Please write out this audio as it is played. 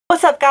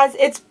What's up guys,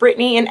 it's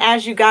Brittany, and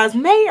as you guys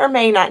may or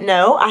may not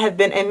know, I have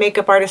been a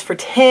makeup artist for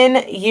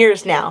 10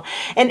 years now.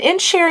 And in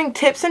sharing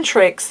tips and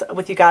tricks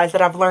with you guys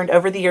that I've learned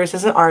over the years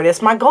as an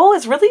artist, my goal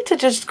is really to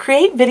just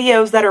create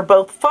videos that are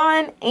both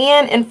fun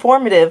and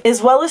informative,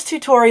 as well as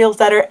tutorials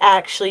that are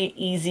actually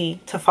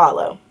easy to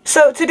follow.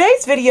 So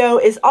today's video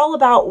is all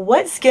about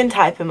what skin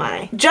type am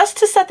I? Just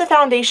to set the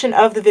foundation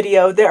of the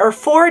video, there are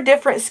 4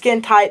 different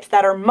skin types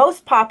that are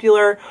most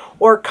popular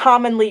or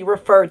commonly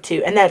referred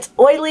to, and that's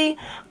oily,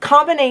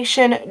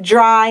 combination,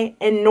 dry,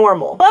 and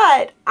normal.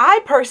 But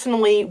I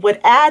personally would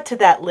add to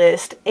that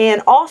list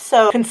and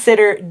also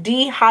consider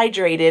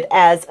dehydrated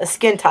as a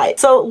skin type.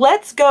 So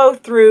let's go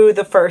through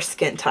the first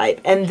skin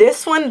type. And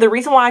this one, the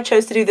reason why I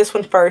chose to do this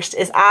one first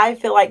is I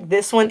feel like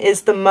this one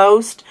is the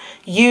most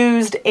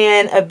used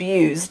and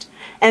abused.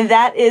 And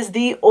that is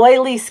the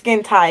oily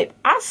skin type.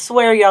 I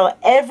swear y'all,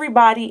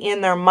 everybody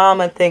and their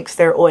mama thinks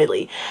they're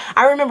oily.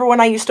 I remember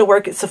when I used to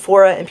work at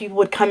Sephora and people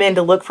would come in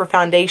to look for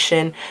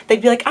foundation,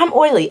 they'd be like, I'm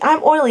oily,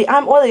 I'm oily,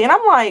 I'm oily. And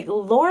I'm like,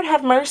 Lord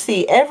have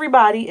mercy,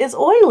 everybody is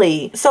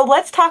oily. So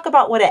let's talk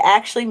about what it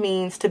actually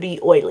means to be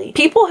oily.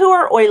 People who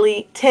are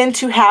oily tend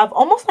to have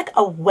almost like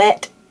a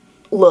wet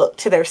look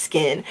to their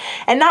skin.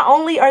 And not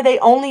only are they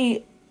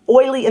only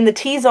oily in the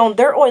T-zone,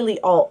 they're oily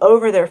all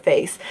over their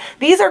face.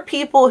 These are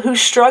people who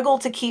struggle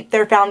to keep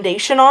their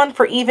foundation on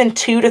for even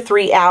 2 to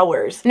 3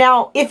 hours.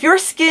 Now, if your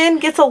skin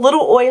gets a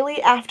little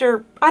oily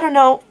after, I don't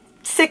know,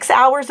 6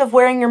 hours of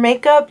wearing your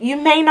makeup, you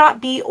may not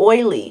be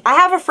oily. I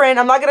have a friend,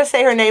 I'm not going to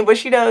say her name, but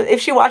she knows,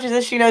 if she watches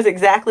this, she knows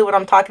exactly what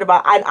I'm talking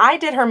about. And I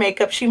did her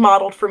makeup, she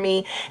modeled for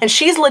me, and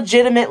she's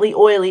legitimately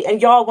oily.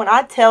 And y'all, when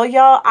I tell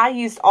y'all, I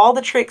used all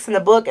the tricks in the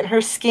book and her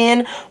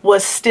skin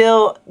was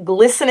still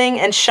glistening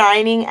and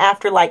shining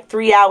after like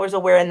 3 hours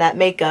of wearing that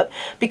makeup,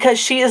 because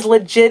she is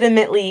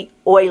legitimately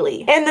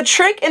oily. And the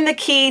trick and the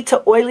key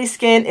to oily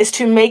skin is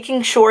to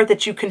making sure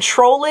that you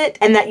control it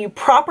and that you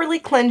properly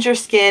cleanse your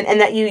skin and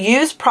that you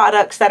use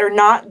products that are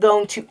not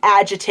going to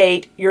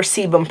agitate your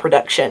sebum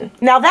production.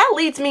 Now that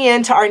leads me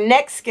into our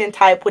next skin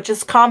type, which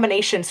is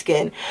combination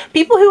skin.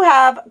 People who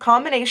have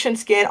combination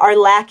skin are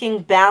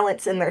lacking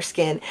balance in their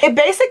skin. It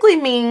basically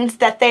means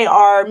that they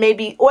are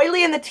maybe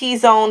oily in the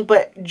T-zone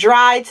but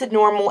dry to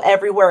normal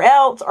everywhere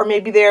else, or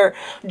maybe they're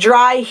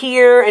dry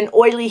here and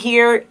oily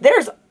here.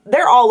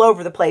 They're all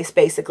over the place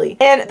basically.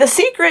 And the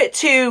secret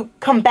to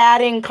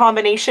combating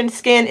combination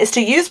skin is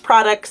to use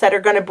products that are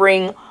going to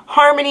bring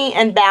harmony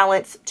and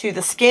balance to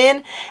the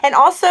skin, and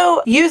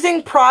also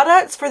using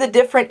products for the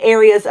different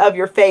areas of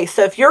your face.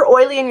 So if you're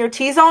oily in your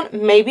T-zone,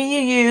 maybe you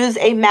use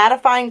a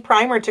mattifying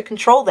primer to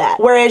control that,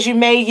 whereas you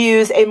may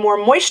use a more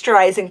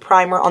moisturizing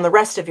primer on the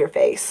rest of your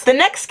face. The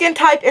next skin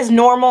type is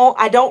normal.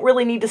 I don't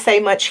really need to say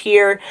much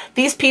here.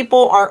 These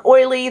people aren't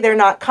oily, they're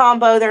not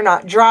combo, they're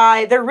not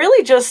dry, they're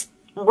really just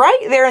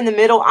right there in the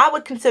middle. I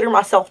would consider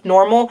myself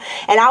normal,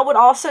 and I would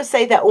also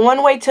say that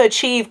one way to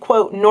achieve,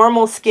 quote,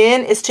 normal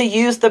skin is to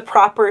use the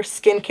proper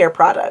skincare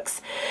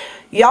products.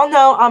 Y'all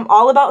know I'm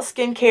all about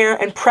skincare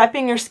and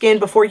prepping your skin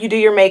before you do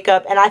your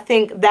makeup, and I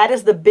think that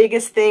is the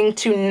biggest thing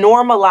to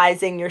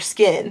normalizing your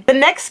skin. The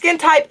next skin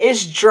type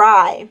is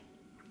dry.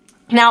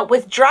 Now,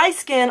 with dry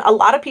skin, a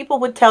lot of people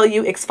would tell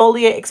you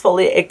exfoliate,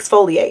 exfoliate,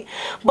 exfoliate.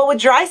 But with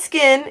dry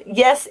skin,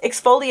 yes,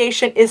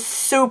 exfoliation is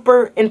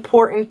super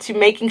important to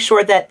making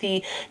sure that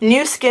the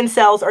new skin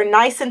cells are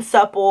nice and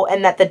supple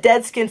and that the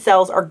dead skin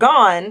cells are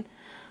gone.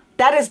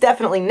 That is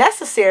definitely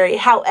necessary.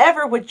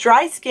 However, with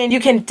dry skin,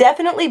 you can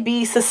definitely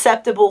be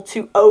susceptible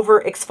to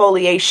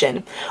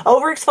over-exfoliation.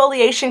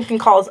 Over-exfoliation can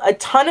cause a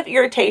ton of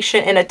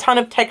irritation and a ton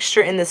of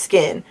texture in the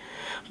skin.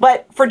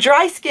 But for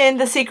dry skin,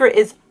 the secret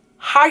is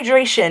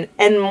hydration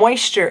and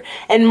moisture,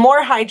 and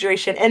more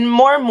hydration and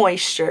more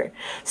moisture.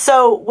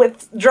 So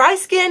with dry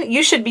skin,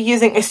 you should be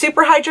using a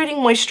super hydrating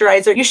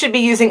moisturizer, you should be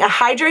using a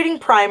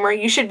hydrating primer,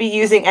 you should be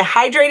using a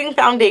hydrating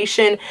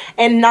foundation,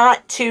 and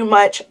not too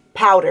much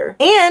powder.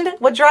 And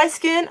with dry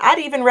skin, I'd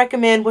even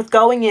recommend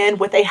going in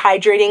with a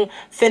hydrating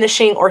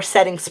finishing or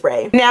setting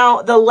spray.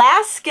 Now, the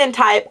last skin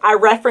type I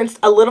referenced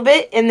a little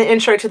bit in the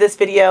intro to this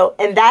video,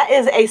 and that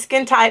is a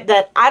skin type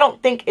that I don't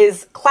think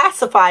is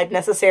classified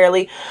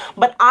necessarily,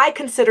 but I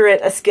consider it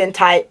a skin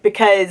type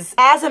because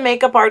as a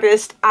makeup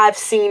artist, I've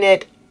seen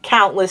it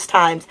countless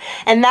times,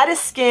 and that is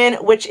skin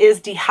which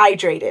is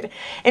dehydrated.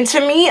 And to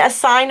me, a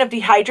sign of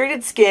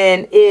dehydrated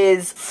skin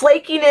is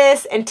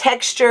flakiness and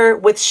texture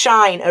with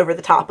shine over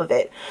the top of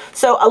it.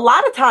 So a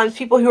lot of times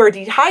people who are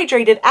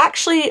dehydrated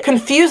actually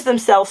confuse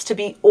themselves to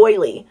be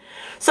oily.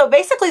 So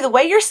basically the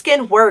way your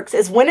skin works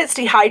is when it's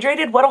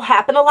dehydrated, what'll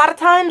happen a lot of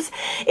times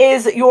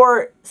is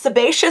your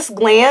sebaceous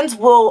glands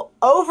will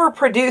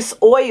overproduce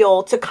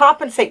oil to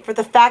compensate for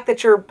the fact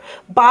that your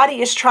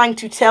body is trying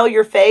to tell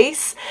your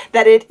face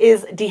that it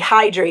is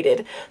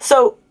dehydrated.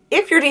 So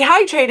if you're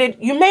dehydrated,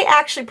 you may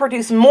actually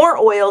produce more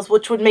oils,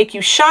 which would make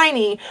you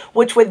shiny,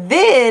 which would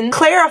then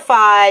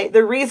clarify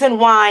the reason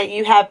why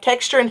you have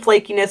texture and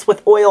flakiness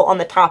with oil on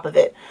the top of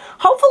it.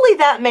 Hopefully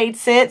that made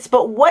sense,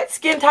 but what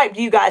skin type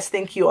do you guys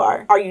think you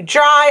are? Are you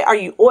dry? Are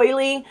you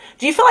oily?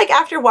 Do you feel like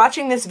after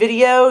watching this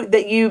video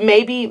that you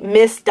maybe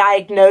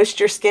misdiagnosed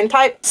your skin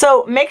type?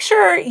 So make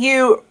sure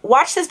you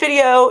watch this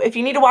video. If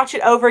you need to watch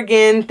it over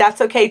again,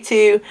 that's okay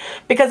too,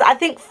 because I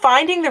think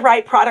finding the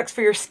right products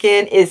for your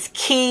skin is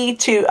key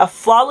to a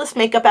flawless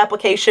makeup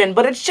application,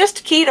 but it's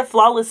just key to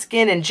flawless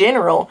skin in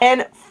general.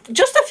 And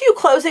just a few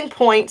closing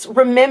points.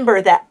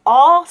 Remember that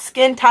all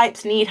skin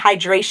types need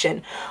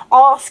hydration.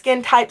 All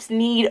skin types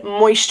need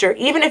moisture.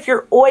 Even if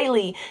you're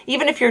oily,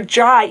 even if you're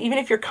dry, even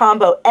if you're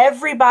combo,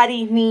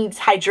 everybody needs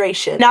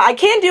hydration. Now, I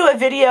can do a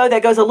video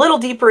that goes a little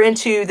deeper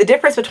into the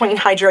difference between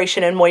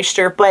hydration and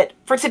moisture, but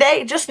for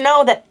today, just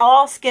know that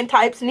all skin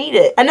types need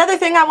it. Another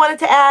thing I wanted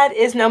to add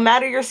is no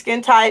matter your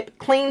skin type,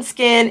 clean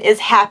skin is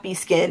happy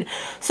skin.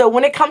 So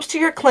when it comes to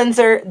your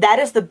cleanser, that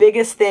is the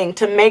biggest thing,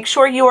 to make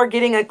sure you are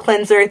getting a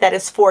cleanser that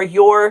is for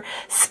your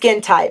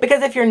skin type.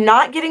 Because if you're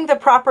not getting the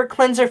proper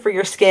cleanser for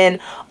your skin,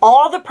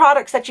 all the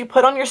products that you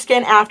put on your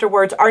skin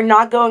afterwards are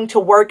not going to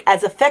work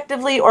as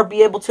effectively or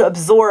be able to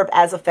absorb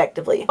as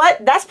effectively.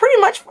 But that's pretty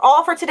much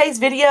all for today's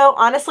video.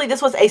 Honestly,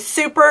 this was a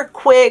super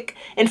quick,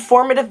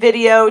 informative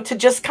video to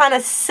just kind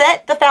of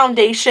set the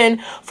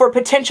foundation for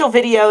potential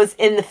videos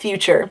in the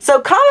future. So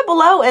comment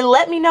below and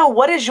let me know,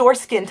 what is your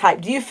skin type?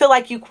 Do you feel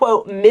like you,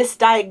 quote,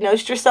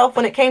 misdiagnosed yourself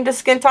when it came to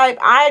skin type?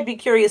 I'd be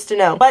curious to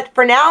know. But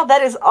for now,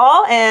 that is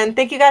all, and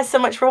thank you guys so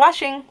much for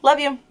watching. Love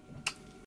you.